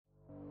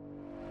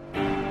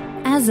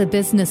As a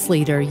business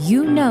leader,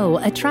 you know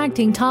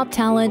attracting top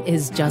talent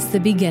is just the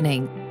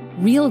beginning.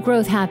 Real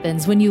growth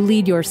happens when you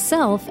lead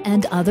yourself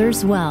and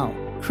others well,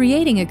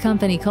 creating a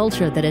company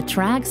culture that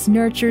attracts,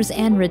 nurtures,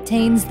 and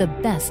retains the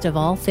best of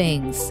all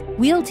things.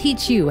 We'll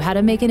teach you how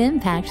to make an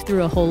impact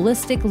through a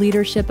holistic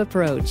leadership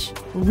approach,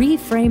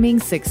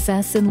 reframing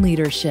success in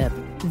leadership.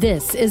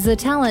 This is the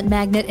Talent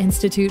Magnet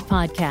Institute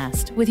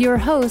podcast with your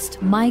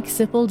host, Mike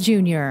Sipple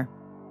Jr.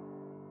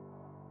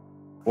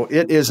 Well,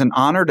 it is an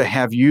honor to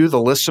have you, the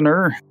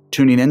listener,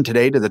 tuning in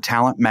today to the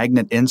Talent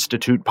Magnet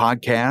Institute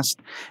podcast,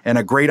 and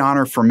a great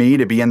honor for me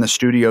to be in the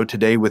studio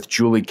today with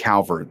Julie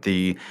Calvert,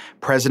 the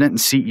president and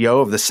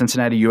CEO of the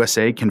Cincinnati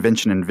USA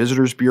Convention and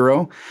Visitors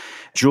Bureau.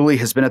 Julie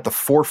has been at the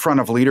forefront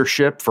of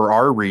leadership for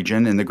our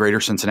region in the greater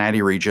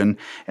Cincinnati region,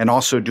 and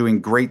also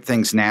doing great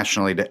things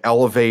nationally to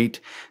elevate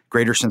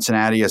Greater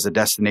Cincinnati as a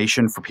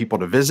destination for people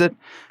to visit,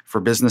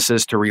 for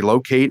businesses to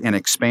relocate and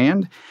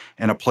expand,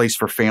 and a place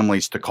for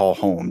families to call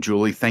home.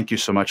 Julie, thank you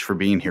so much for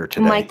being here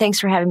today. Mike, thanks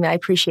for having me. I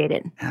appreciate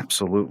it.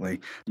 Absolutely.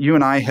 You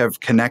and I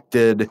have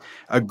connected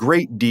a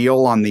great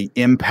deal on the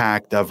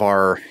impact of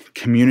our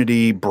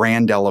community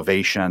brand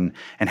elevation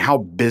and how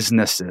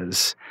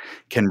businesses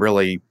can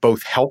really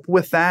both help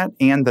with that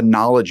and the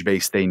knowledge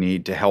base they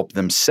need to help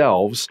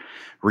themselves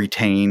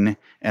retain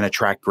and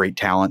attract great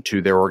talent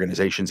to their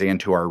organizations and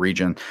to our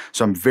region.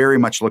 So I'm very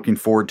much looking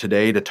forward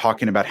today to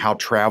talking about how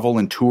travel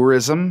and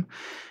tourism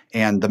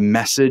and the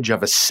message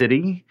of a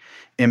city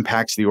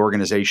impacts the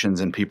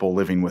organizations and people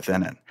living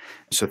within it.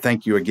 So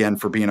thank you again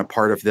for being a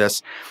part of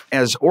this.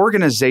 As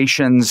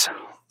organizations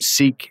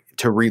seek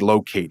to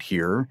relocate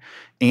here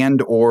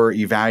and or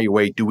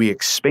evaluate, do we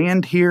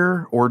expand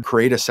here or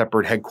create a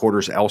separate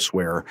headquarters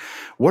elsewhere?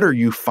 What are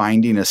you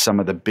finding as some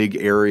of the big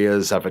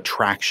areas of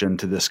attraction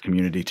to this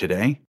community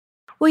today?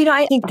 Well,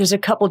 I think there's a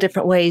couple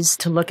different ways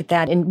to look at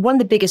that. And one of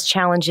the biggest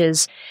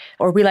challenges,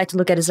 or we like to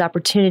look at as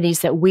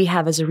opportunities that we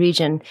have as a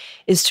region,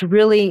 is to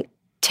really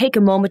take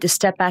a moment to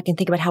step back and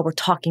think about how we're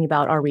talking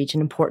about our region,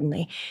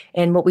 importantly.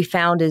 And what we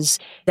found is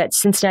that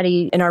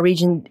Cincinnati and our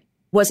region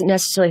wasn't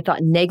necessarily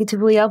thought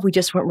negatively of. We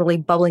just weren't really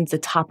bubbling to the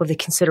top of the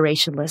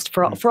consideration list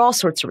for all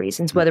sorts of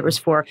reasons, whether it was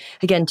for,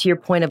 again, to your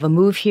point of a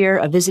move here,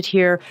 a visit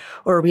here,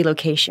 or a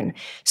relocation.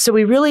 So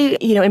we really,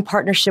 in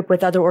partnership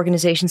with other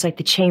organizations like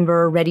the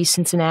Chamber, Ready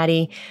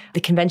Cincinnati, the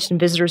Convention and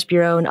Visitors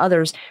Bureau, and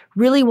others,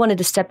 really wanted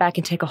to step back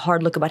and take a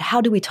hard look about how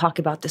do we talk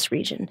about this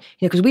region?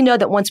 Because we know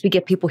that once we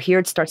get people here,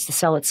 it starts to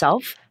sell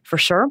itself. For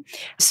sure.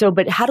 So,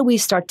 but how do we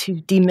start to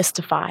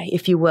demystify,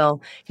 if you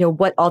will,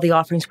 what all the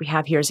offerings we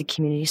have here as a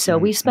community? So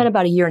we spent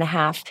about a year and a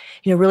half,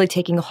 really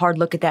taking a hard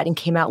look at that and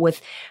came out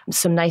with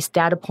some nice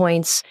data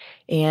points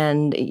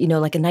and,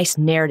 like a nice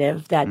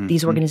narrative that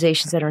these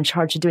organizations that are in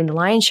charge of doing the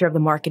lion's share of the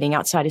marketing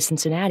outside of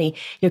Cincinnati,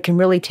 can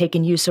really take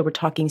and use. So we're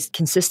talking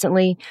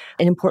consistently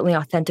and importantly,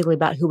 authentically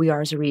about who we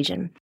are as a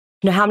region.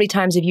 How many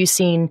times have you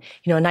seen,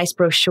 a nice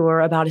brochure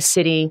about a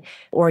city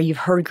or you've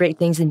heard great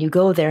things and you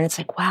go there and it's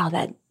like, wow,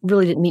 that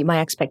really didn't meet my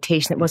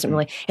expectation. It wasn't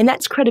really, and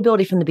that's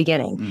credibility from the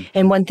beginning.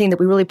 And one thing that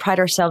we really pride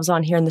ourselves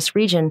on here in this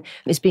region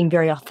is being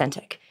very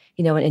authentic,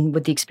 and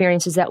with the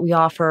experiences that we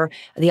offer,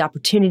 the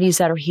opportunities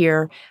that are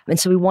here. And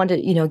so we want to,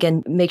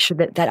 again, make sure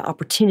that that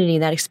opportunity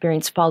and that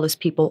experience follows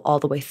people all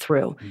the way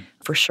through,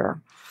 for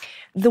sure.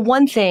 The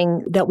one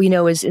thing that we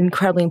know is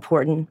incredibly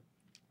important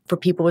for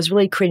people is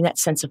really creating that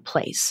sense of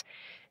place.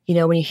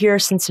 When you hear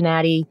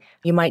Cincinnati,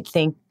 you might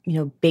think,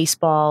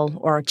 baseball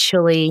or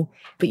chili,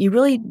 but you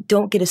really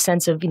don't get a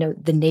sense of,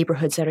 the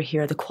neighborhoods that are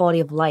here, the quality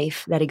of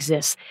life that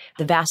exists,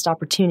 the vast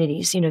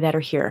opportunities, that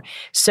are here.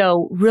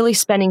 So really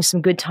spending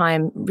some good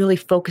time, really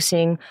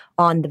focusing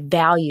on the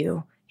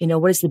value.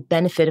 What is the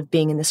benefit of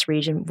being in this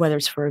region, whether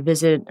it's for a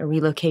visit, a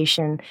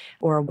relocation,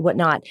 or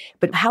whatnot.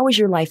 But how is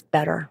your life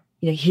better?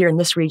 Here in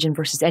this region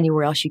versus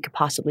anywhere else you could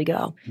possibly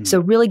go. So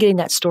really getting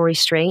that story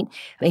straight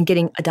and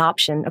getting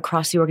adoption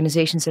across the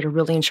organizations that are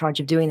really in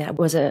charge of doing that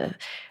was a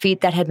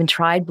feat that had been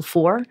tried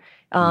before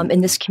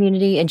in this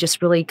community and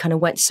just really kind of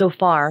went so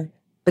far,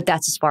 but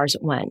that's as far as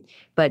it went.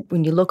 But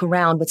when you look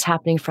around what's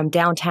happening from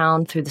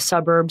downtown through the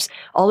suburbs,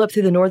 all the way up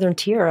through the northern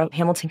tier of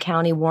Hamilton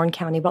County, Warren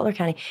County, Butler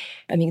County,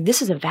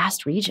 this is a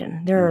vast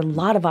region. There are a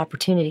lot of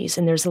opportunities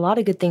and there's a lot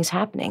of good things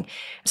happening.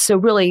 So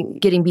really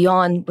getting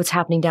beyond what's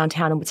happening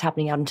downtown and what's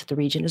happening out into the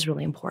region is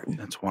really important.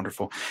 That's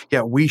wonderful.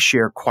 Yeah, we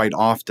share quite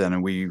often,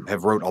 and we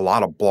have wrote a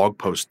lot of blog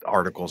post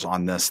articles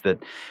on this, that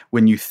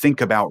when you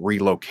think about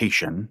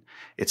relocation,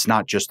 it's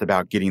not just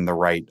about getting the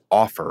right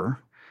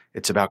offer.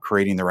 It's about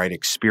creating the right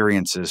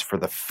experiences for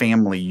the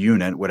family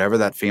unit, whatever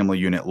that family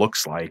unit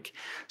looks like,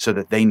 so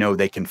that they know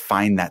they can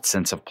find that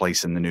sense of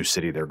place in the new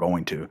city they're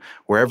going to,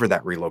 wherever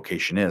that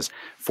relocation is.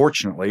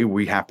 Fortunately,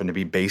 we happen to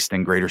be based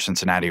in Greater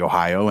Cincinnati,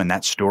 Ohio, and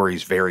that story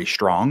is very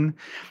strong.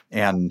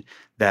 and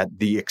that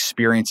the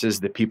experiences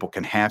that people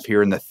can have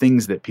here and the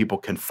things that people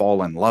can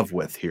fall in love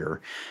with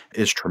here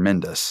is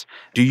tremendous.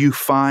 Do you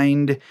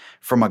find,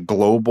 from a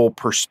global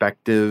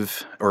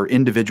perspective, or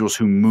individuals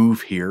who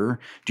move here,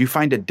 do you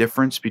find a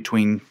difference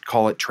between,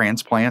 call it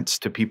transplants,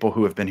 to people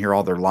who have been here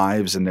all their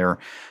lives and their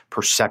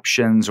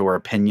perceptions or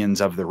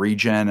opinions of the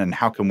region? And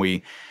how can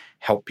we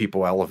help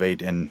people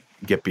elevate and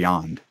get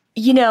beyond?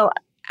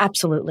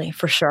 Absolutely,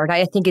 for sure. And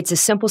I think it's a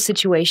simple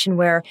situation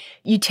where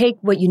you take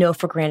what you know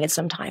for granted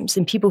sometimes.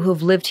 And people who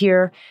have lived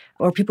here,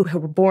 or people who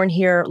were born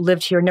here,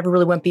 lived here, never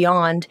really went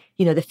beyond,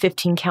 the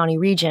 15-county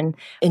region,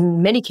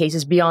 in many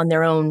cases beyond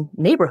their own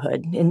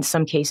neighborhood, in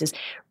some cases,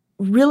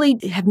 really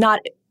have not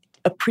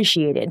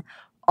appreciated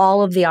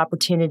all of the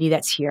opportunity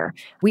that's here.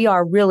 We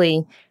are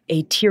really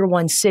a tier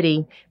 1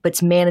 city, but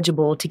it's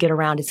manageable to get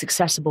around. It's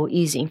accessible,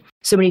 easy.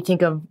 So when you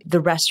think of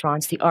the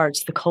restaurants, the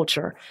arts, the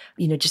culture,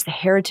 just the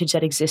heritage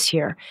that exists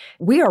here,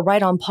 we are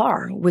right on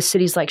par with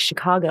cities like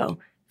Chicago,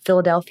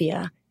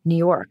 Philadelphia, New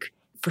York,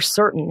 for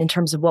certain, in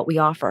terms of what we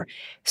offer.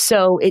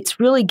 So it's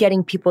really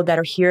getting people that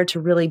are here to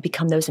really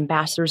become those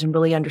ambassadors and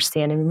really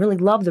understand and really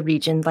love the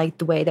region, like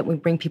the way that we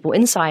bring people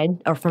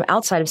inside or from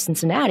outside of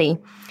Cincinnati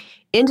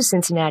into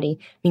Cincinnati.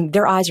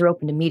 Their eyes are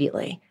opened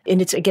immediately.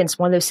 And it's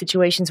one of those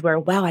situations where,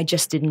 wow, I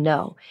just didn't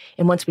know.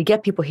 And once we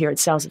get people here, it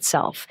sells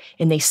itself.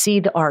 And they see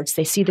the arts,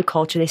 they see the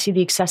culture, they see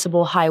the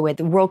accessible highway,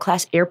 the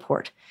world-class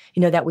airport,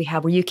 that we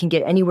have, where you can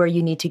get anywhere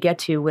you need to get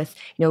to with,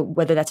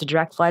 whether that's a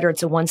direct flight or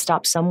it's a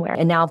one-stop somewhere.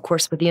 And now, of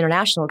course, with the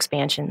international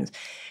expansions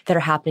that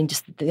are happening,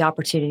 just the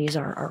opportunities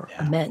are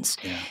immense.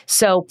 Yeah.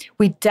 So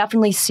we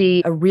definitely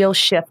see a real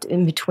shift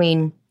in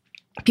between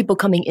people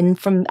coming in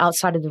from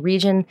outside of the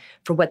region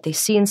for what they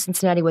see in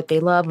Cincinnati, what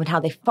they love, and how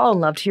they fall in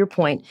love, to your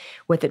point,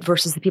 with it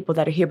versus the people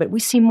that are here. But we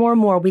see more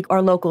and more,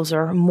 our locals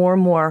are more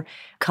and more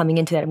coming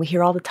into that. And we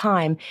hear all the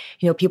time,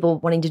 people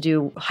wanting to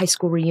do high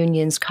school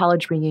reunions,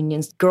 college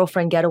reunions,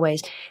 girlfriend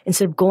getaways.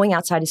 Instead of going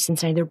outside of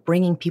Cincinnati, they're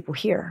bringing people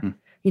here.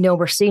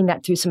 We're seeing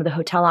that through some of the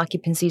hotel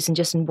occupancies and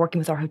just in working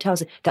with our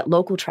hotels, that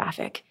local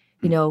traffic,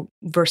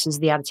 versus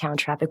the out-of-town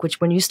traffic,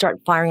 which when you start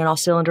firing on all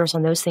cylinders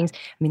on those things,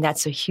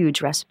 that's a huge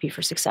recipe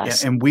for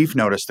success. Yeah, and we've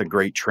noticed a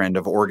great trend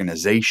of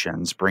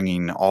organizations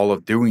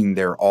doing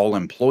their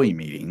all-employee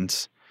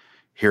meetings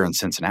here in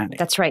Cincinnati.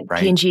 That's right.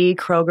 P&G,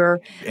 Kroger,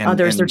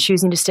 others, they're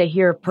choosing to stay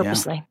here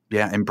purposely.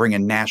 Yeah, and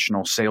bringing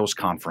national sales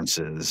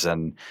conferences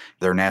and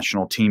their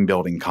national team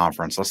building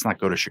conference. Let's not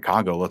go to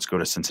Chicago. Let's go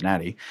to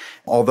Cincinnati.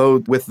 Although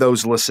with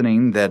those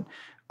listening that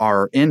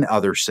are in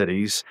other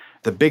cities,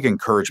 the big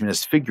encouragement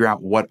is to figure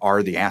out what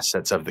are the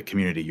assets of the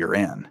community you're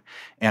in.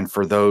 And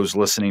for those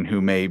listening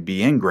who may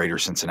be in greater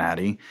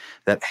Cincinnati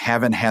that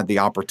haven't had the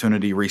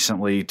opportunity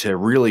recently to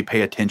really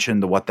pay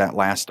attention to what that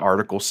last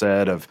article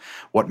said of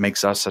what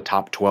makes us a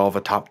top 12,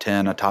 a top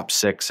 10, a top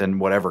 6 in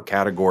whatever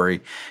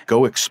category,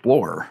 go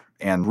explore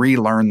and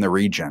relearn the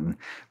region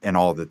and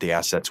all that the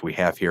assets we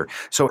have here.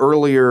 So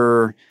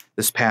earlier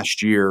this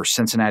past year,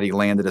 Cincinnati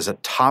landed as a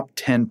top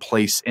 10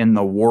 place in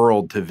the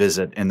world to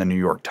visit in the New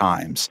York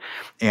Times,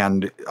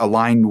 and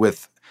aligned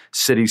with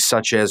cities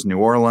such as New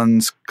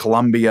Orleans,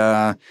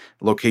 Colombia,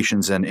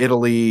 locations in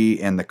Italy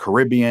and the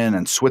Caribbean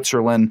and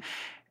Switzerland.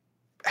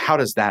 How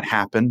does that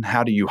happen?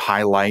 How do you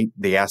highlight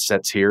the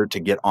assets here to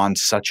get on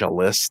such a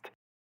list?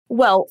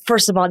 Well,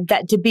 first of all,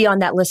 that to be on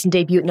that list and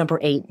debut at number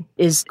 8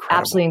 is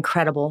absolutely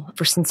incredible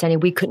for Cincinnati.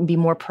 We couldn't be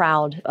more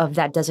proud of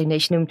that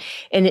designation.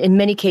 And in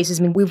many cases,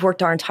 we've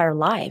worked our entire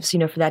lives,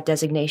 for that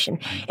designation.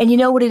 And you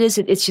know what it is?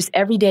 It's just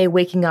every day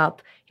waking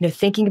up,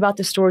 thinking about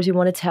the stories we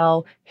want to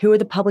tell, who are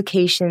the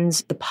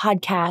publications, the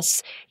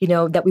podcasts,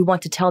 that we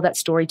want to tell that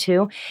story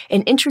to.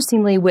 And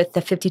interestingly, with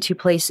the 52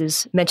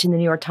 places mentioned in the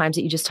New York Times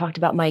that you just talked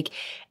about, Mike,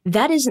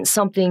 that isn't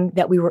something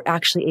that we were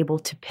actually able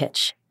to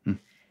pitch.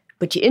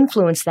 But you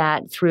influence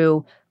that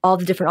through all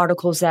the different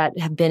articles that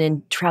have been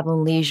in Travel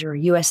and Leisure,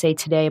 USA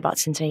Today about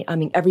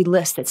Cincinnati. Every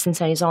list that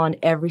Cincinnati's on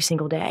every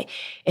single day.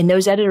 And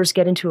those editors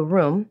get into a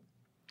room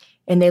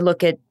and they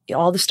look at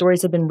all the stories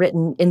that have been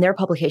written in their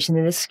publication,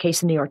 in this case,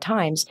 the New York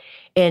Times,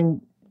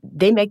 and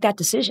they make that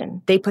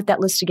decision. They put that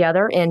list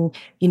together and,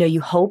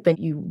 you hope and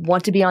you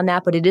want to be on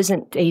that, but it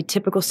isn't a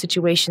typical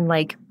situation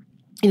like,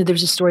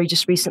 there's a story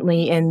just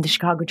recently in the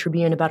Chicago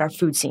Tribune about our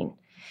food scene.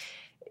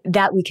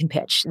 That we can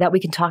pitch, that we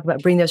can talk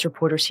about, bring those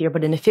reporters here.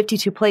 But in the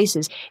 52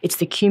 places, it's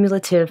the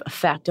cumulative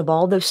effect of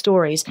all those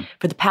stories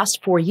for the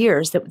past 4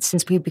 years that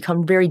since we've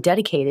become very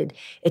dedicated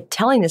at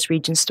telling this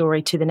region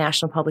story to the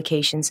national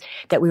publications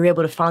that we were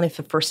able to finally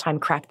for the first time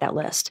crack that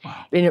list.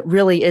 Wow. And it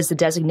really is the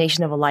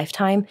designation of a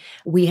lifetime.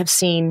 We have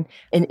seen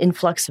an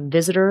influx of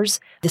visitors,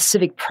 the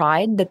civic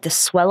pride, that the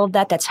swell of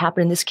that's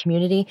happened in this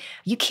community.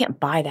 You can't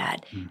buy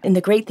that. And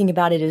the great thing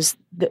about it is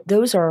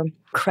those are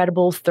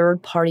credible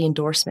third-party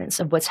endorsements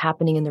of what's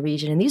happening in the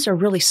region. And these are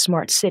really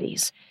smart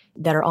cities.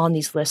 that are on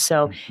these lists.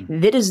 So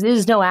it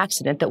is no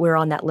accident that we're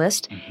on that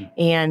list.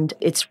 And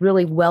it's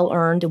really well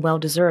earned and well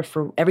deserved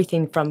for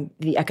everything from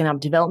the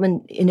economic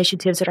development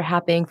initiatives that are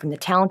happening, from the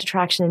talent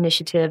attraction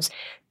initiatives,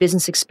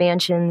 business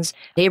expansions,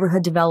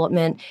 neighborhood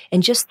development,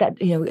 and just that,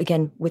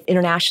 again, with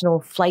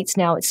international flights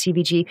now at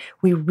CVG,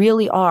 we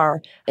really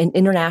are an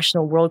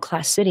international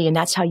world-class city, and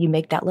that's how you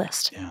make that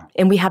list. Yeah.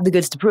 And we have the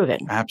goods to prove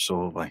it.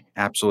 Absolutely.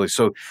 Absolutely.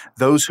 So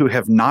those who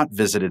have not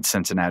visited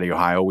Cincinnati,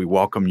 Ohio, we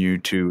welcome you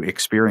to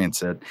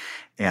experience it.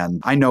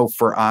 And I know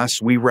for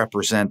us, we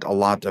represent a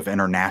lot of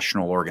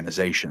international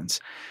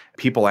organizations.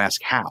 People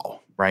ask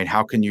how, right?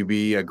 How can you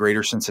be a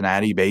greater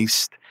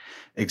Cincinnati-based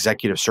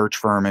executive search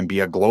firm and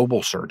be a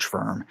global search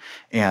firm?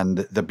 And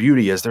the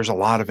beauty is there's a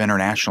lot of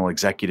international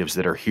executives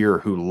that are here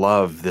who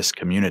love this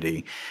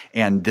community.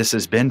 And this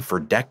has been for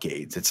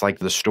decades. It's like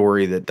the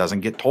story that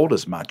doesn't get told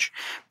as much.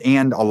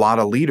 And a lot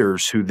of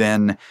leaders who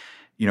then,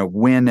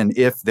 when and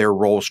if their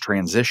roles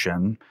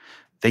transition,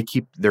 they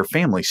keep their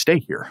family stay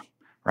here.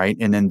 Right?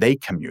 And then they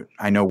commute.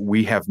 I know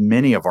we have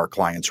many of our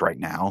clients right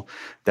now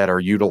that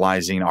are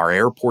utilizing our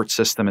airport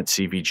system at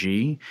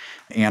CVG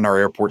and our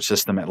airport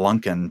system at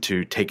Lunken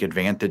to take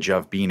advantage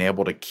of being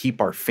able to keep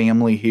our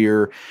family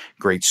here,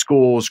 great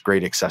schools,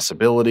 great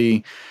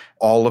accessibility.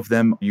 All of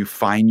them, you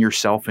find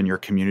yourself in your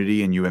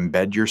community and you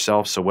embed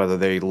yourself. So whether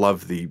they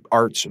love the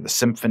arts or the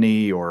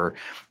symphony or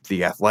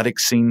the athletic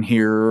scene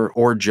here,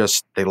 or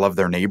just they love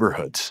their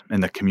neighborhoods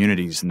and the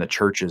communities and the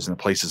churches and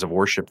the places of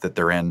worship that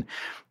they're in,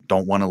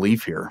 don't want to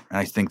leave here. And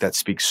I think that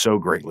speaks so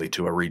greatly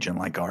to a region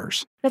like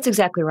ours. That's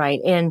exactly right.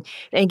 And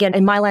again,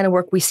 in my line of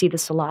work, we see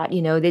this a lot.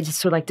 They just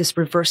sort of like this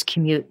reverse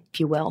commute, if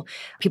you will.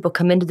 People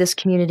come into this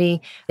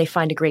community, they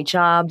find a great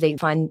job, they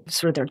find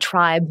sort of their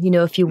tribe,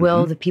 if you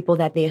will, the people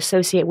that they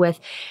associate with.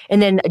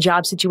 And then a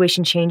job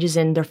situation changes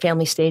and their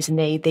family stays and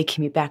they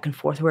commute back and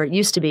forth. Where it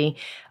used to be,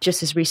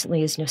 just as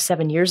recently as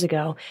 7 years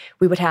ago,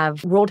 we would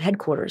have world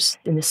headquarters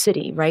in the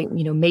city, right?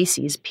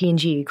 Macy's,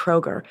 P&G,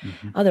 Kroger,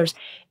 others.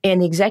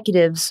 And the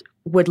executives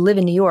would live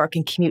in New York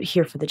and commute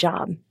here for the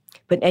job.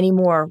 But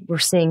anymore, we're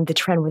seeing the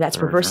trend where that's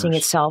reversing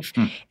itself.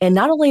 And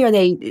not only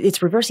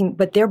it's reversing,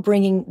 but they're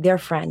bringing their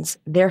friends,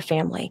 their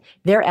family.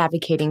 They're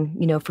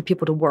advocating, for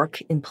people to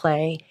work and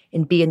play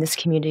and be in this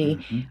community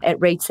at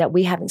rates that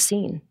we haven't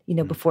seen,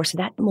 before. So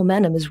that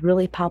momentum is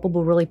really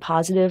palpable, really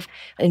positive,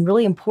 and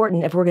really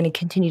important if we're going to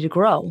continue to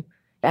grow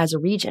as a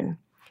region,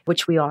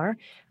 which we are.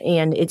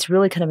 And it's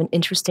really kind of an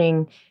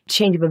interesting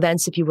change of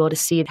events, if you will, to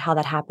see how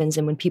that happens.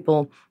 And when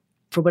people,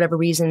 for whatever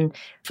reason,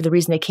 for the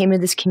reason they came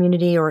into this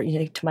community, or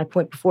to my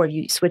point before,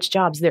 you switch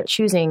jobs, they're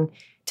choosing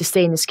to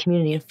stay in this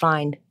community and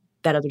find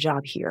that other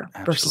job here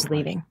versus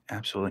leaving.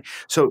 Absolutely.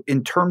 So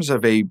in terms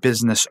of a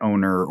business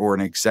owner or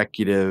an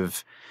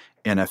executive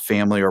in a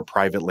family or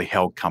privately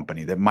held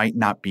company that might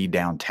not be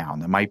downtown,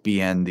 that might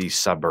be in the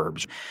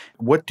suburbs,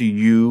 what do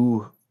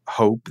you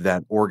hope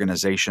that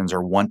organizations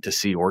or want to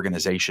see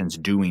organizations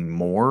doing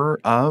more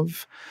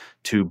of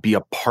to be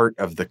a part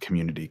of the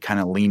community, kind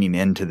of leaning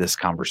into this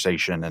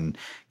conversation and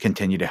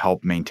continue to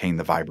help maintain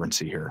the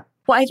vibrancy here?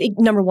 Well, I think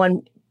number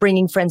one,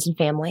 bringing friends and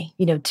family,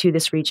 to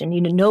this region.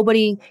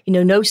 Nobody,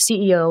 no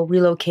CEO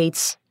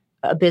relocates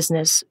a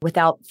business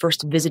without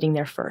first visiting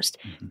there first.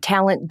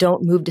 Talent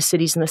don't move to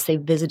cities unless they've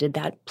visited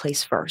that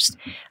place first.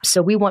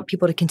 So we want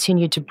people to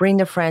continue to bring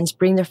their friends,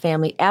 bring their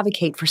family,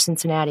 advocate for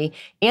Cincinnati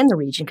and the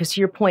region. Because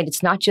to your point,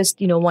 it's not just,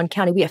 one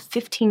county. We have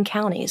 15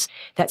 counties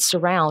that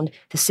surround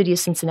the city of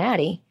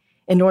Cincinnati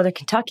in northern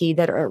Kentucky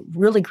that are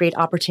really great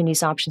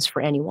opportunities, options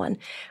for anyone.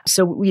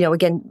 So,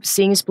 again,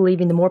 seeing is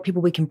believing. The more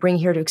people we can bring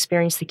here to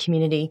experience the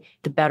community,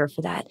 the better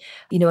for that.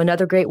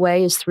 Another great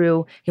way is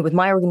through, with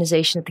my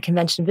organization at the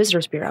Convention and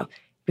Visitors Bureau.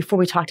 Before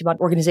we talked about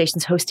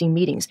organizations hosting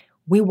meetings,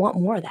 we want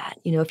more of that.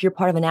 If you're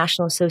part of a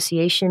national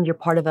association, you're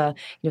part of a,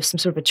 some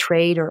sort of a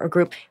trade or a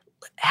group,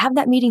 have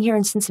that meeting here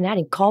in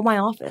Cincinnati. Call my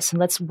office and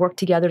let's work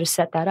together to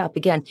set that up.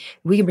 Again,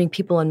 we can bring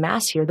people en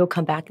masse here. They'll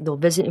come back, they'll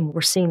visit, and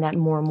we're seeing that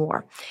more and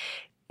more.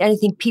 And I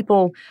think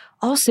people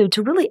also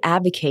to really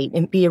advocate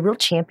and be a real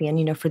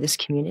champion, for this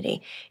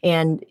community.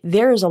 And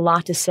there is a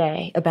lot to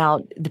say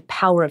about the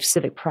power of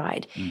civic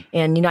pride.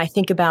 And, I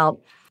think about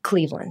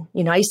Cleveland.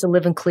 I used to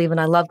live in Cleveland.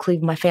 I love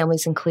Cleveland. My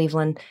family's in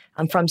Cleveland.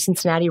 I'm from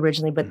Cincinnati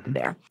originally, but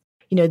there.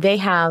 They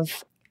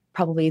have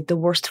probably the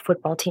worst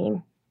football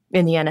team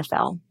in the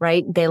NFL,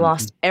 right? They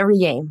lost every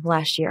game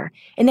last year.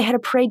 And they had a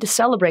parade to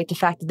celebrate the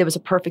fact that there was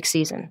a perfect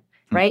season.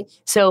 Right?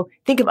 So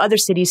think of other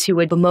cities who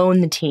would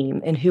bemoan the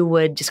team and who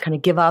would just kind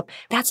of give up.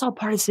 That's all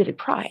part of civic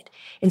pride.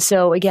 And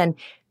so again,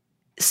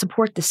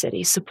 support the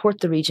city, support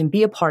the region,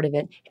 be a part of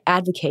it,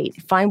 advocate,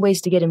 find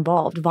ways to get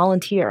involved,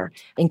 volunteer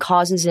in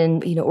causes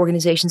and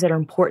organizations that are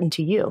important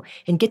to you,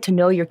 and get to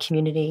know your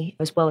community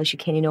as well as you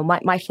can.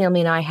 My family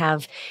and I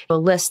have a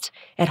list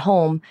at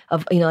home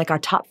of like our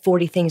top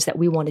 40 things that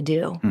we want to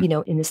do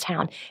in this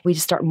town. We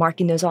just start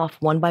marking those off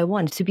one by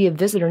one to be a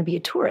visitor and be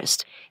a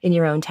tourist in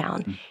your own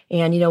town.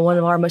 And one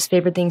of our most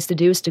favorite things to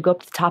do is to go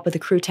up to the top of the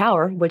Crew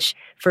Tower, which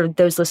for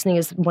those listening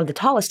is one of the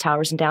tallest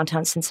towers in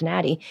downtown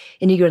Cincinnati.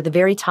 And you go to the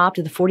very top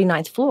to the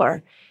 49th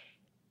floor.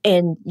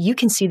 And you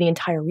can see the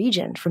entire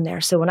region from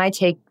there. So when I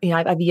take,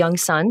 I have a young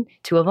son,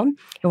 2 of them,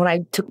 and when I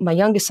took my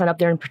youngest son up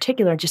there in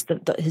particular, just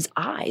his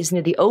eyes,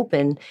 the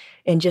open,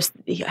 and just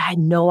I had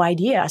no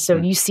idea. So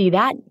you see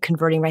that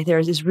converting right there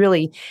is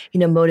really,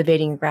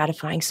 motivating and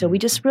gratifying. So we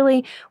just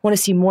really want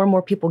to see more and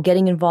more people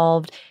getting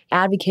involved,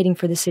 advocating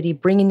for the city,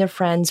 bringing their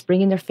friends,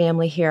 bringing their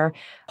family here,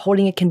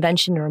 holding a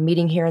convention or a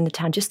meeting here in the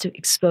town, just to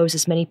expose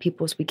as many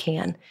people as we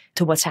can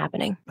to what's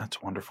happening.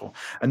 That's wonderful.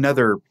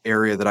 Another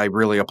area that I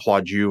really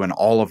applaud you and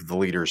all of the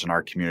leaders in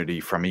our community,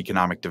 from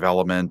economic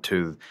development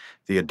to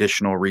the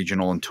additional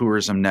regional and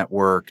tourism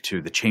network,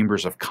 to the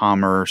chambers of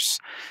commerce,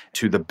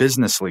 to the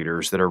business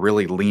leaders that are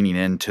really leaning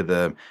into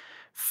the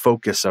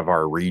focus of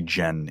our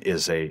region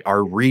is a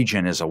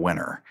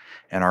winner,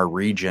 and our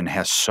region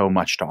has so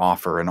much to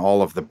offer, and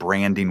all of the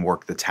branding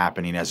work that's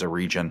happening as a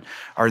region.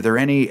 Are there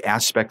any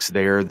aspects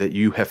there that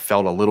you have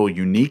felt a little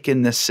unique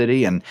in this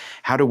city, and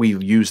how do we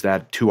use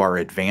that to our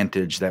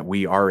advantage that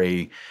we are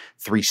a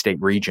 3-state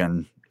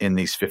region in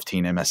these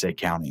 15 MSA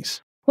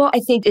counties? Well, I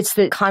think it's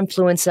the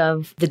confluence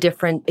of the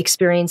different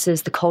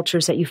experiences, the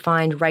cultures that you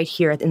find right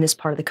here in this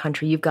part of the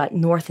country. You've got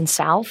North and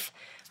South,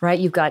 right?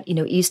 You've got,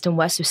 East and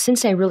West. So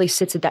Cincinnati really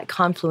sits at that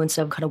confluence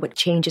of kind of what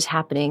change is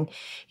happening,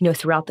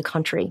 throughout the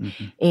country.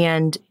 Mm-hmm.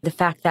 And the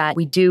fact that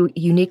we do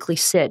uniquely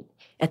sit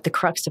at the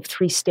crux of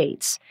 3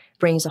 states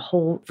brings a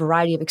whole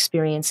variety of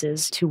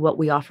experiences to what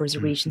we offer as a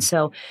region.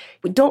 So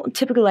we don't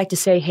typically like to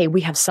say, hey,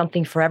 we have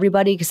something for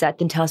everybody, because that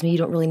then tells me you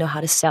don't really know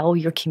how to sell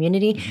your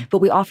community. But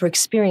we offer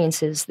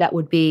experiences that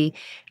would be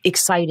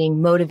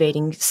exciting,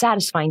 motivating,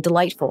 satisfying,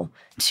 delightful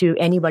to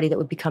anybody that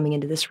would be coming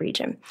into this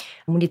region.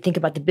 And when you think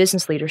about the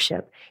business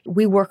leadership,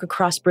 we work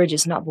across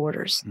bridges, not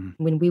borders.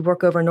 When we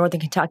work over in Northern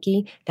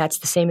Kentucky, that's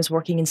the same as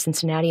working in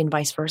Cincinnati and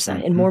vice versa.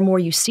 And more and more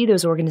you see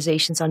those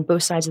organizations on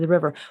both sides of the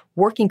river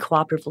working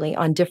cooperatively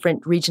on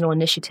different regional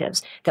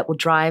initiatives that will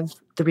drive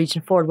the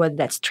region forward, whether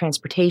that's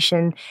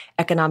transportation,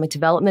 economic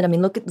development. I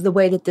mean, look at the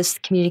way that this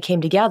community came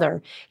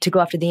together to go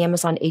after the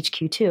Amazon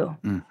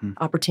HQ2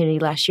 opportunity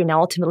last year. Now,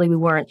 ultimately, we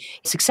weren't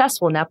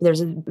successful enough.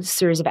 There's a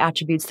series of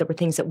attributes that were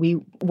things that we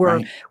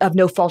were of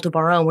no fault of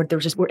our own.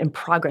 We're in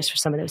progress for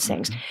some of those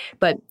things.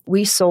 But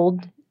we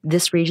sold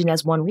this region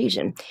as one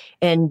region.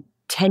 And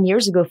 10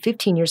 years ago,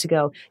 15 years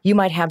ago, you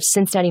might have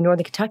Cincinnati,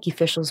 Northern Kentucky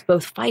officials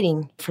both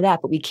fighting for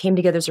that, but we came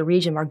together as a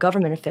region, our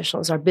government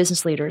officials, our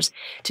business leaders,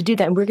 to do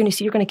that. And you're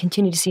going to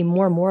continue to see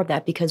more and more of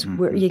that, because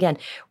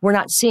we're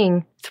not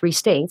seeing 3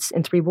 states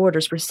and 3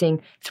 borders. We're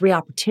seeing 3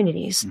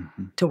 opportunities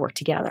to work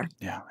together.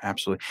 Yeah,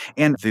 absolutely.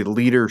 And the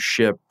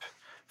leadership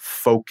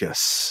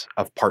focus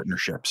of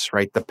partnerships,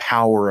 right? The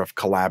power of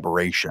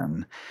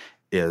collaboration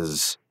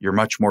is you're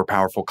much more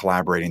powerful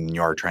collaborating than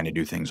you are trying to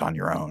do things on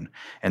your own.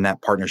 And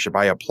that partnership,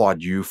 I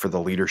applaud you for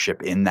the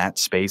leadership in that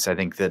space. I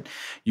think that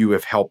you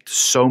have helped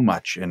so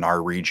much in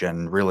our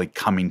region really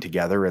coming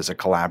together as a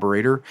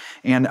collaborator,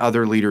 and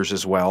other leaders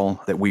as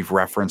well that we've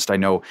referenced. I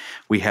know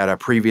we had a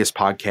previous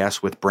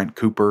podcast with Brent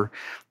Cooper,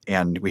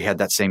 and we had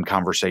that same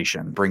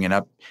conversation, bringing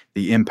up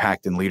the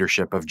impact and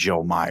leadership of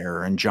Jill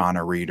Meyer and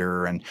Jonna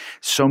Reeder, and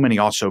so many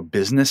also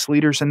business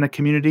leaders in the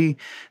community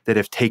that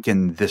have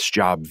taken this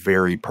job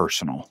very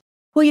personal.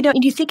 Well,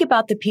 you think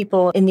about the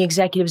people in the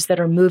executives that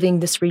are moving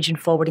this region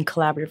forward and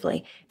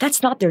collaboratively.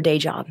 That's not their day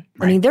job.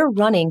 Right. I mean, they're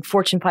running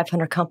Fortune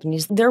 500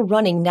 companies. They're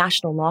running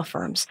national law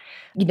firms.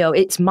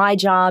 It's my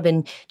job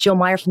and Jill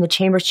Meyer from the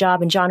Chamber's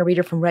job and Jonna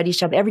Reeder from Reddy's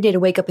job every day to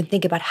wake up and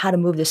think about how to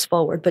move this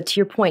forward. But to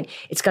your point,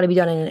 it's got to be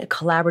done in a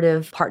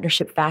collaborative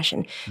partnership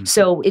fashion.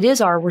 So it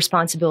is our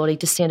responsibility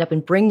to stand up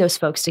and bring those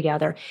folks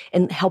together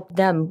and help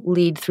them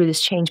lead through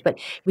this change. But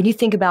when you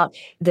think about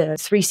the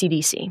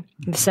 3CDC,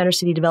 the Center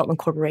City Development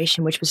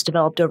Corporation, which was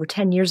developed over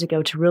 10 years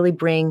ago to really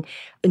bring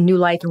a new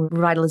life and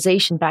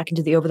revitalization back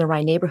into the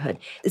Over-the-Rhine neighborhood.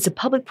 It's a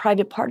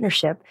public-private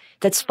partnership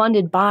that's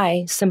funded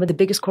by some of the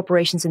biggest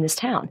corporations in this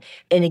town.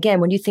 And again,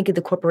 when you think of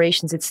the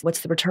corporations, it's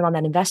what's the return on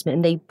that investment?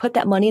 And they put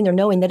that money in there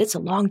knowing that it's a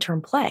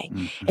long-term play.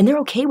 And they're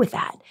okay with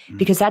that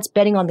because that's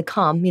betting on the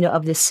come,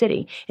 of this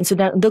city. And so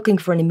they're looking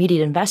for an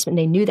immediate investment.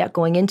 They knew that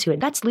going into it.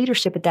 That's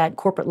leadership at that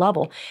corporate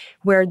level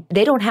where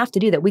they don't have to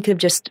do that. We could have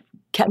just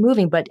kept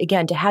moving. But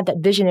again, to have that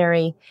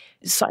visionary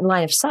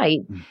line of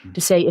sight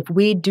to say, if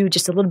we do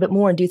just a little bit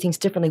more and do things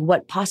differently,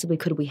 what possibly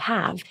could we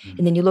have?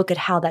 And then you look at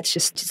how that's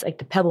just like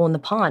the pebble in the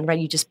pond, right?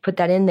 You just put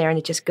that in there and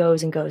it just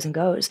goes and goes and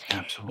goes.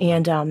 Absolutely.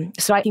 And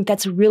so I think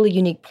that's a really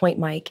unique point,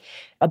 Mike,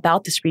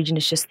 about this region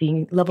is just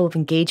the level of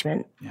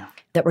engagement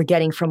that we're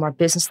getting from our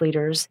business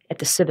leaders at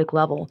the civic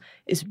level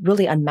is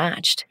really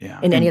unmatched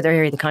in any other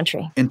area of the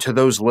country. And to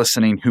those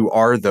listening who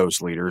are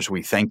those leaders,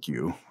 we thank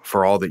you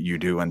for all that you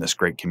do in this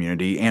great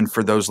community. And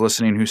for those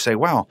listening who say,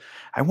 wow,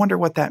 I wonder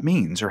what that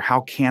means, or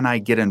how can I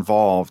get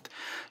involved?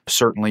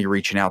 Certainly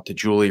reaching out to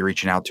Julie,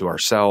 reaching out to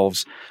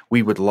ourselves.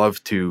 We would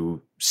love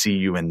to see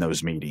you in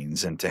those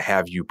meetings and to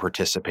have you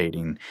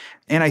participating.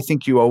 And I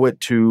think you owe it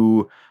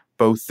to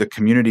both the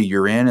community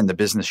you're in and the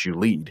business you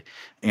lead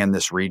and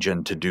this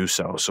region to do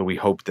so. So we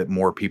hope that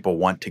more people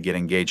want to get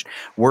engaged.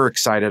 We're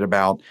excited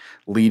about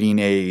leading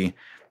a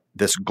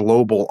this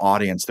global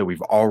audience that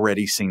we've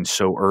already seen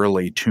so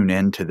early tune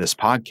into this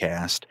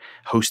podcast,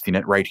 hosting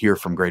it right here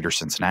from Greater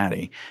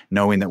Cincinnati,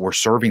 knowing that we're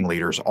serving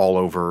leaders all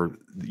over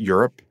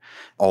Europe,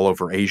 all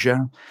over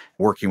Asia,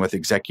 working with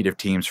executive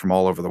teams from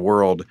all over the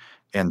world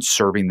and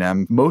serving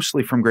them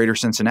mostly from Greater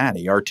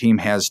Cincinnati. Our team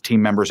has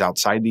team members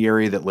outside the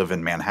area that live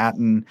in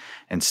Manhattan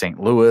and St.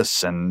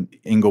 Louis and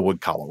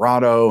Inglewood,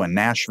 Colorado and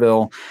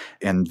Nashville,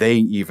 and they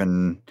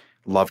even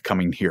love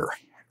coming here,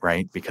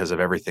 right? Because of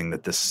everything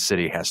that this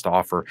city has to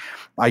offer.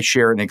 I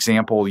share an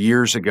example.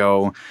 Years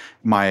ago,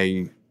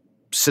 my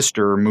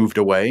sister moved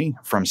away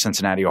from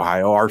Cincinnati,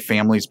 Ohio. Our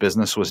family's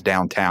business was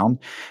downtown.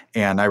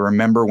 And I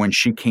remember when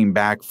she came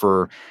back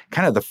for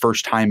kind of the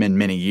first time in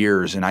many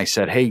years, and I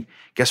said, hey,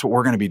 guess what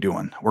we're going to be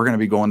doing? We're going to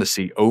be going to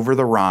see Over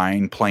the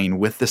Rhine playing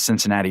with the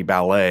Cincinnati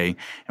Ballet,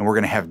 and we're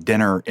going to have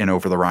dinner in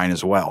Over the Rhine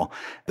as well.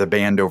 The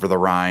band Over the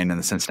Rhine and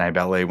the Cincinnati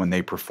Ballet, when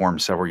they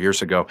performed several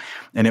years ago.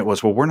 And it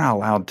was, well, we're not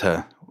allowed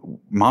to,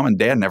 Mom and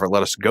Dad never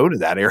let us go to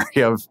that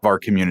area of our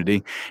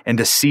community, and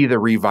to see the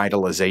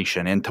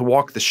revitalization and to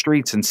walk the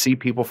streets and see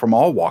people from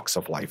all walks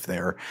of life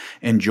there,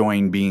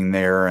 enjoying being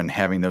there and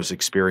having those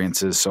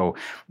experiences. So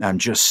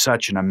just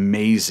such an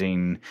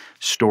amazing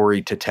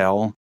story to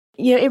tell.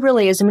 Yeah, it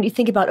really is. And when you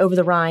think about Over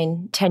the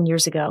Rhine 10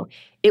 years ago,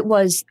 it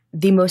was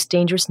the most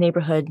dangerous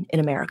neighborhood in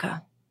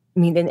America. I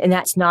mean, and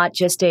that's not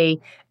just an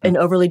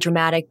overly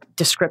dramatic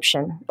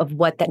description of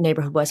what that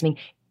neighborhood was. I mean,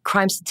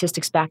 crime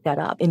statistics back that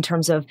up in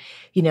terms of,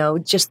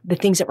 just the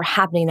things that were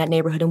happening in that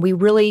neighborhood. And we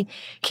really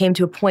came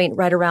to a point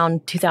right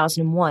around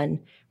 2001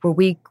 where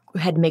we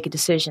had to make a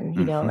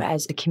decision,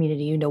 as a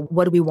community,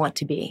 what do we want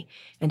to be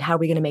and how are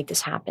we going to make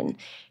this happen?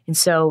 And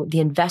so the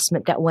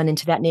investment that went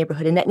into that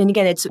neighborhood, and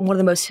again, it's one of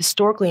the most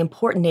historically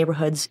important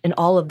neighborhoods in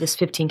all of this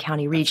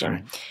 15-county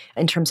region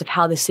in terms of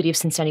how the city of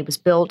Cincinnati was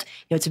built.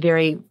 It's a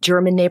very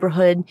German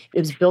neighborhood. It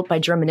was built by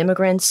German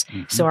immigrants.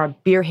 So our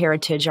beer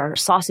heritage, our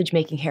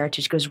sausage-making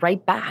heritage goes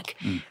right back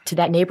to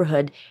that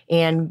neighborhood.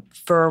 And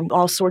for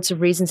all sorts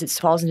of reasons, it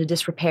falls into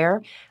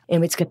disrepair.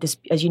 And it's got this,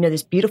 as you know,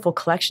 this beautiful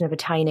collection of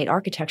Italianate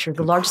architecture,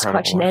 the largest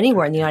collection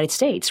anywhere in the United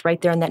States,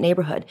 right there in that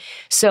neighborhood.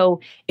 So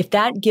if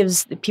that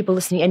gives the people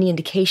listening any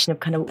indication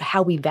of kind of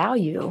how we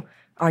value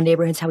our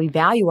neighborhoods, how we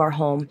value our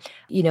home,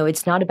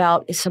 it's not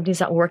about if something's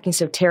not working,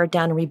 so tear it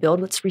down and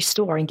rebuild. Let's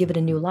restore and give it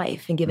a new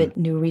life and give it a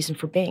new reason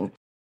for being.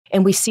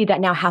 And we see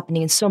that now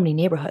happening in so many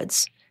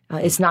neighborhoods.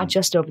 It's not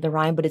just Over the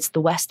Rhine, but it's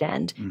the West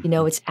End.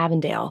 It's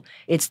Avondale.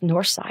 It's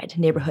Northside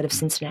neighborhood of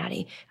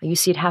Cincinnati. You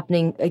see it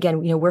happening,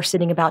 again, we're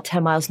sitting about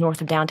 10 miles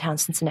north of downtown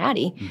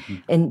Cincinnati,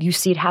 and you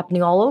see it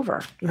happening all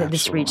over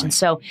this region.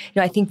 So,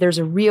 I think there's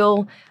a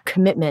real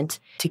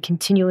commitment to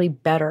continually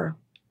better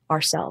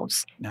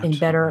ourselves and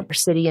better our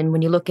city. And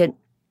when you look at,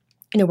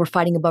 we're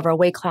fighting above our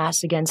weight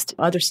class against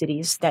other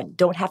cities that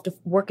don't have to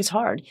work as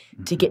hard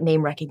to get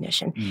name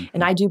recognition.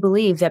 And I do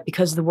believe that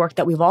because of the work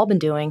that we've all been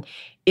doing,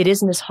 it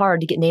isn't as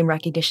hard to get name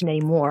recognition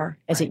anymore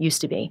as it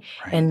used to be.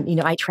 And,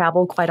 I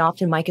travel quite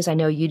often, Mike, as I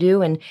know you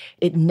do, and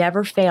it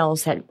never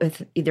fails that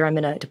if either I'm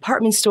in a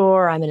department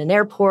store, or I'm in an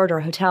airport or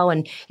a hotel,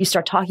 and you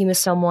start talking with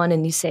someone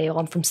and you say, oh,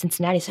 I'm from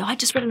Cincinnati. You say, oh, I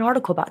just read an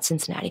article about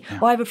Cincinnati.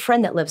 Oh, I have a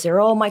friend that lives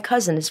there. Oh, my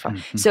cousin is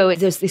from. So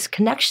there's this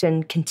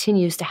connection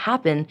continues to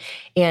happen.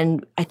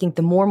 And I think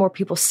the more and more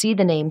people see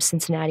the name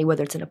Cincinnati,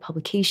 whether it's in a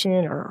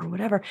publication or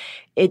whatever,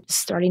 it's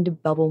starting to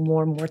bubble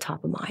more and more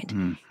top of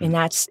mind. And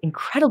that's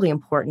incredibly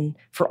important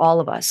for all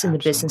of us in the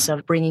business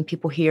of bringing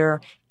people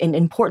here and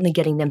importantly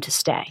getting them to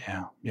stay.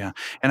 Yeah.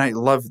 And I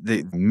love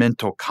the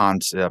mental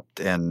concept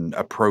and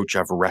approach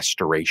of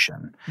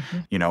restoration,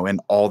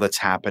 and all that's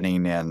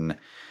happening in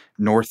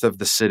north of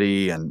the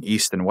city and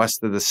east and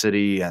west of the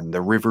city and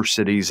the river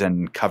cities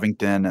and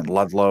Covington and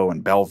Ludlow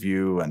and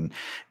Bellevue and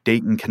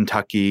Dayton,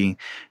 Kentucky.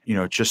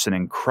 It's just an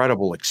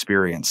incredible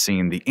experience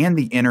seeing the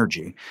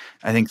energy.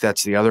 I think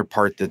that's the other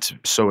part that's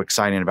so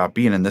exciting about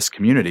being in this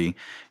community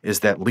is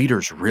that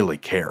leaders really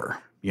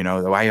care.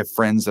 I have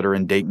friends that are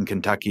in Dayton,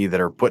 Kentucky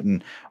that are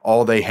putting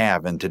all they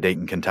have into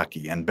Dayton,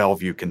 Kentucky and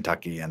Bellevue,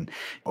 Kentucky and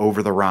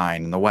Over the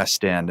Rhine and the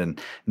West End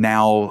and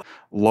now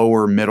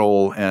lower,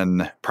 middle,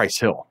 and Price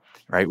Hill.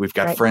 Right? We've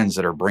got friends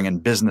that are bringing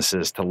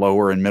businesses to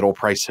lower and middle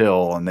Price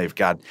Hill, and they've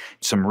got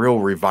some real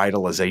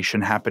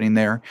revitalization happening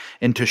there.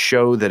 And to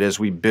show that as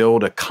we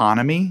build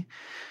economy,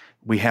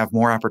 we have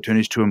more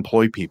opportunities to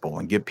employ people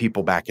and get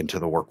people back into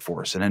the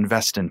workforce and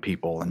invest in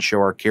people and show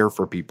our care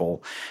for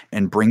people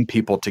and bring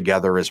people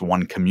together as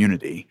one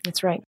community.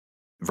 That's right.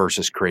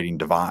 Versus creating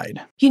divide.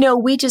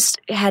 We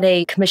just had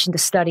a commissioned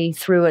study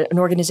through an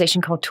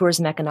organization called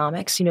Tourism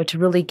Economics, to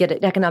really get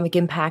an economic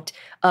impact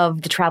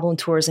of the travel and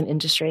tourism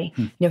industry,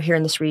 here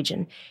in this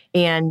region.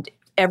 And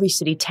every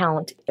city,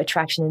 talent,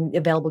 attraction, and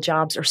available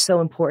jobs are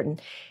so important.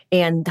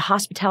 And the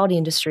hospitality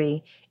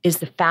industry is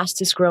the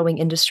fastest growing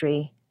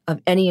industry of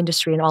any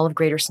industry in all of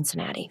Greater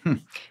Cincinnati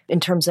in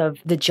terms of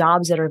the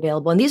jobs that are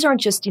available. And these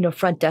aren't just,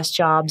 front desk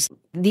jobs.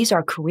 These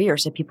are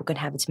careers that people can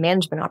have. It's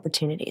management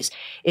opportunities.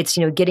 It's,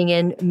 getting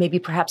in maybe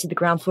perhaps at the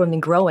ground floor and then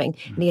growing.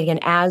 And again,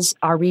 as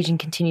our region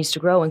continues to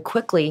grow and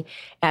quickly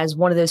as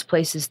one of those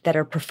places that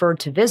are preferred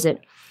to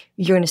visit,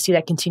 you're going to see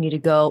that continue to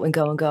go and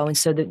go and go. And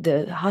so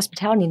the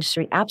hospitality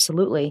industry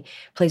absolutely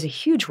plays a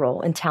huge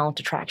role in talent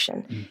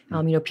attraction.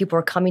 Mm-hmm. People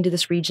are coming to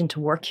this region to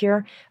work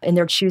here, and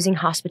they're choosing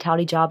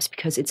hospitality jobs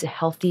because it's a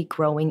healthy,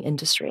 growing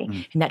industry.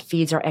 Mm-hmm. And that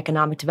feeds our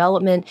economic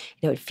development.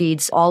 It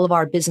feeds all of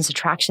our business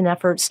attraction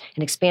efforts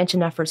and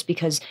expansion efforts,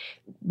 because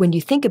when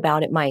you think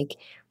about it, Mike,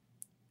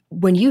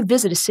 when you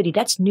visit a city,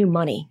 that's new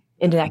money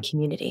into that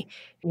community.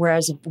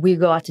 Whereas if we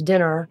go out to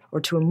dinner or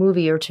to a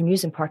movie or to an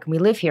amusement park and we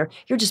live here,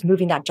 you're just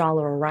moving that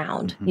dollar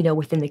around,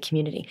 within the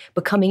community.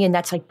 But coming in,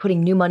 that's like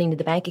putting new money into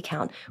the bank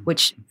account,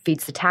 which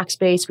feeds the tax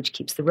base, which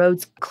keeps the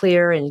roads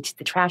clear and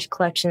the trash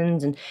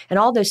collections and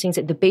all those things,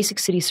 that the basic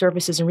city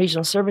services and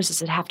regional services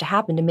that have to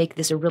happen to make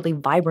this a really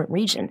vibrant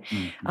region.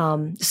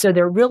 Mm-hmm. So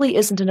there really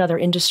isn't another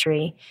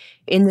industry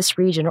in this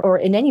region or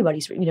in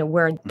anybody's,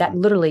 where that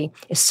literally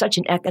is such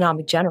an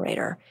economic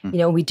generator.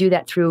 Mm-hmm. We do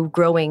that through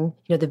growing,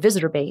 the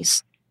visitor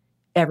base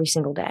every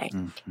single day.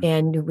 Mm-hmm.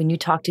 And when you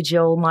talk to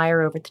Jill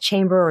Meyer over at the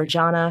Chamber or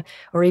Jana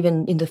or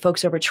even the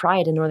folks over at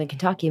Triad in Northern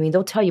Kentucky,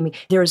 they'll tell you,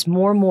 there's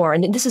more and more,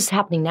 and this is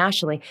happening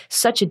nationally,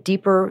 such a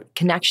deeper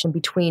connection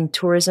between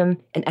tourism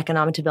and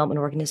economic development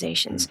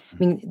organizations.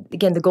 Mm-hmm.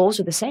 Again, the goals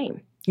are the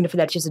same. For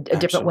that, just a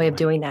different way of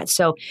doing that.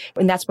 So,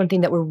 and that's one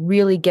thing that we're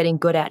really getting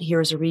good at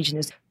here as a region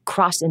is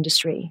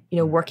cross-industry,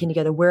 working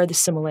together. Where are the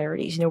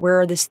similarities?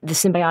 Where are the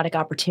symbiotic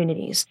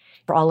opportunities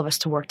for all of us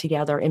to work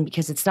together? And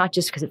because it's not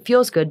just because it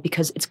feels good,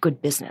 because it's good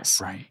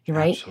business. Right.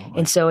 Absolutely.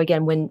 And so,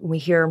 again, when we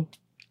hear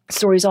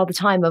stories all the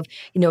time of,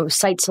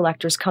 site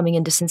selectors coming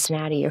into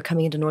Cincinnati or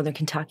coming into Northern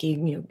Kentucky,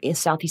 in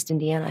Southeast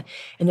Indiana.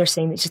 And they're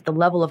saying it's just the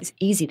level of it's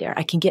easy there.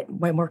 I can get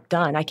my work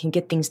done. I can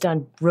get things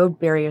done. Road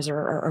barriers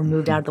are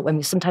moved out of the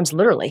way. Sometimes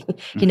literally,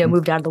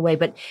 moved out of the way.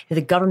 But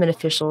the government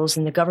officials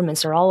and the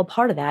governments are all a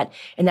part of that.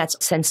 And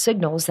that sends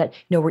signals that,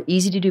 we're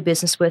easy to do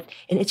business with.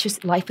 And it's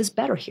just life is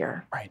better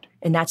here. Right.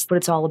 And that's what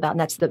it's all about. And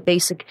that's the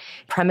basic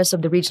premise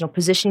of the regional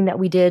positioning that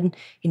we did,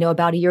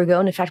 about a year ago.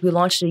 And in fact, we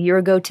launched it a year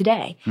ago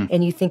today.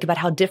 And you think about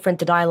how different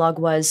the dialogue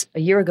was a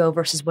year ago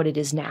versus what it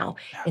is now.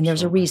 Absolutely. And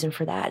there's a reason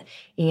for that.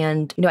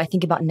 And, I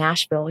think about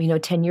Nashville,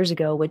 10 years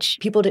ago, which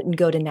people didn't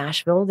go to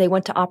Nashville. They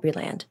went to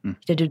Opryland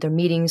to do their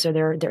meetings or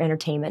their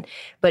entertainment.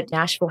 But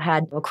Nashville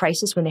had a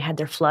crisis when they had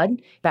their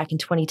flood back in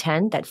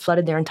 2010 that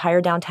flooded their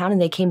entire downtown.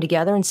 And they came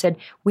together and said,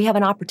 we have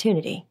an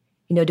opportunity.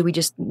 Do we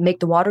just make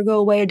the water go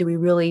away, or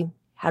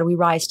how do we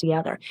rise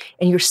together?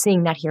 And you're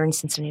seeing that here in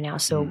Cincinnati now.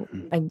 So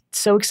I'm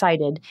so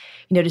excited,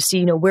 to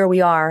see, where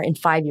we are in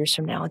 5 years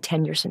from now,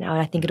 10 years from now.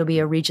 And I think it'll be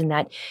a region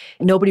that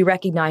nobody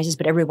recognizes,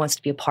 but everyone wants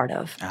to be a part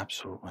of.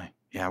 Absolutely.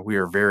 Yeah, we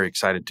are very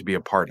excited to be a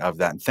part of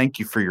that. And thank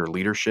you for your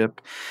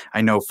leadership.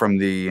 I know from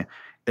the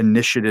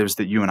initiatives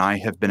that you and I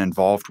have been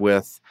involved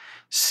with,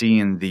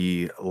 seeing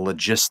the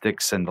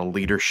logistics and the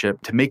leadership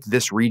to make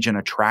this region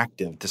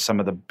attractive to some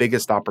of the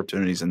biggest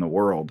opportunities in the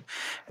world.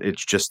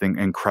 It's just an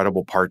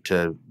incredible part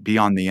to be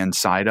on the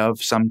inside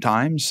of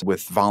sometimes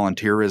with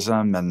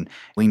volunteerism and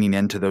leaning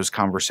into those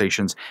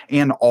conversations,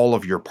 and all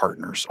of your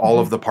partners, all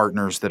of the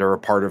partners that are a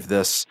part of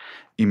this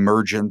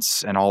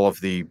emergence, and all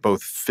of the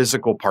both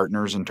physical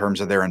partners in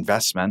terms of their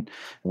investment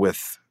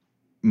with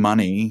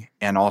money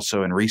and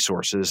also in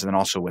resources and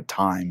also with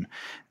time.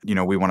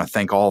 We want to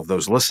thank all of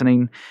those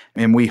listening.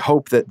 And we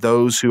hope that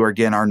those who,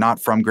 again, are not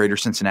from Greater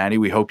Cincinnati,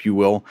 we hope you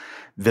will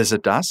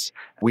visit us.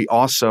 We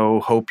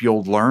also hope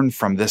you'll learn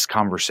from this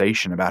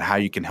conversation about how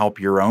you can help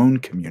your own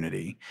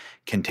community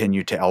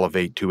continue to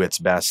elevate to its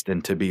best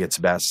and to be its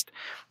best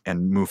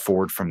and move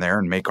forward from there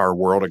and make our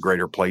world a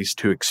greater place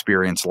to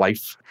experience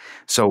life.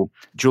 So,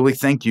 Julie,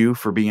 thank you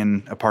for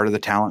being a part of the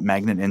Talent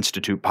Magnet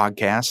Institute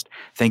podcast.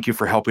 Thank you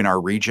for helping our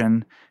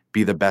region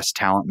be the best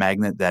talent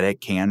magnet that it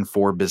can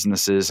for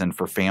businesses and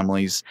for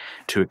families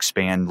to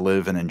expand,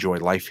 live, and enjoy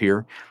life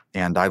here.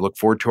 And I look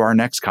forward to our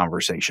next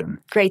conversation.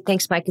 Great.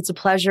 Thanks, Mike. It's a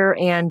pleasure.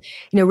 And,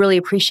 really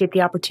appreciate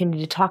the opportunity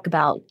to talk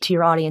about to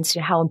your audience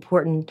how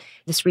important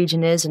this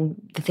region is and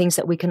the things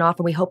that we can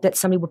offer. We hope that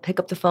somebody will pick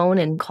up the phone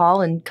and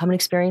call and come and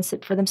experience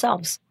it for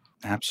themselves.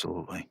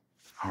 Absolutely.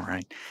 All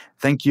right.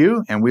 Thank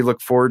you. And we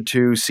look forward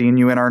to seeing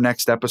you in our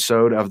next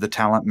episode of the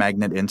Talent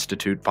Magnet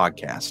Institute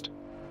podcast.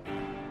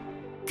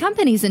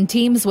 Companies and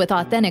teams with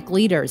authentic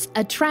leaders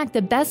attract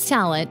the best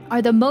talent,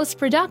 are the most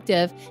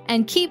productive,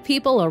 and keep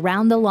people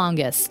around the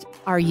longest.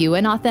 Are you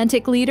an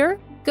authentic leader?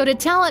 Go to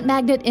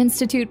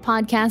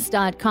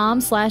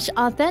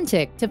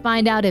talentmagnetinstitutepodcast.com/authentic to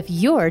find out if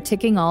you're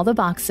ticking all the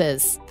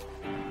boxes.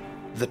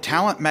 The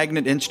Talent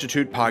Magnet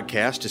Institute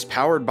podcast is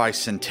powered by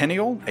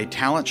Centennial, a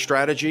talent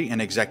strategy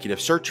and executive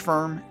search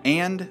firm,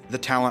 and the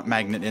Talent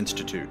Magnet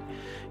Institute.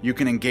 You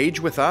can engage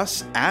with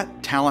us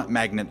at Talent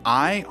Magnet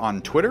I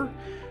on Twitter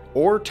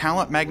or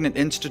Talent Magnet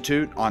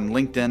Institute on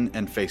LinkedIn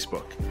and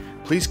Facebook.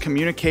 Please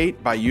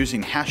communicate by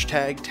using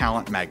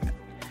 #TalentMagnet.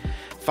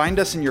 Find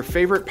us in your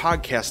favorite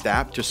podcast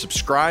app to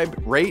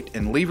subscribe, rate,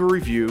 and leave a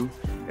review,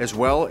 as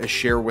well as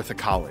share with a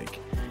colleague.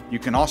 You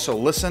can also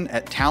listen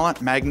at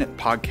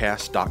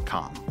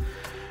talentmagnetpodcast.com.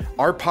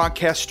 Our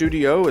podcast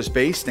studio is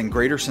based in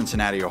Greater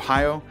Cincinnati,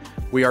 Ohio.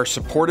 We are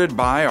supported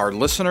by our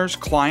listeners,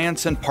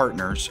 clients, and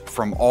partners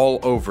from all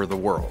over the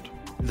world.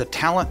 The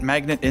Talent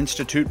Magnet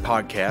Institute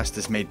podcast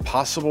is made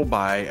possible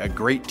by a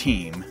great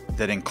team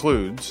that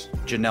includes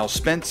Janelle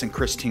Spence and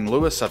Christine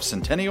Lewis of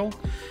Centennial,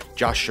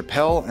 Josh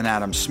Chappelle and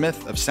Adam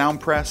Smith of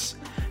Soundpress,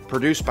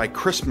 produced by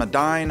Chris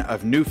Medine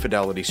of New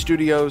Fidelity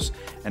Studios,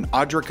 and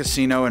Audra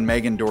Casino and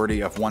Megan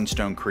Doherty of One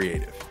Stone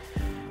Creative.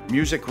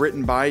 Music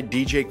written by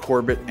DJ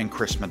Corbett and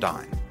Chris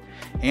Medine.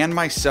 And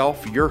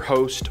myself, your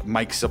host,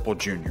 Mike Sipple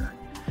Jr.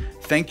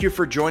 Thank you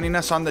for joining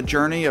us on the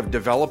journey of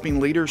developing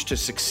leaders to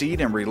succeed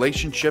in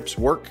relationships,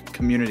 work,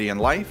 community, and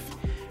life,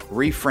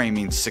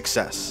 reframing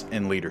success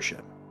in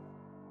leadership.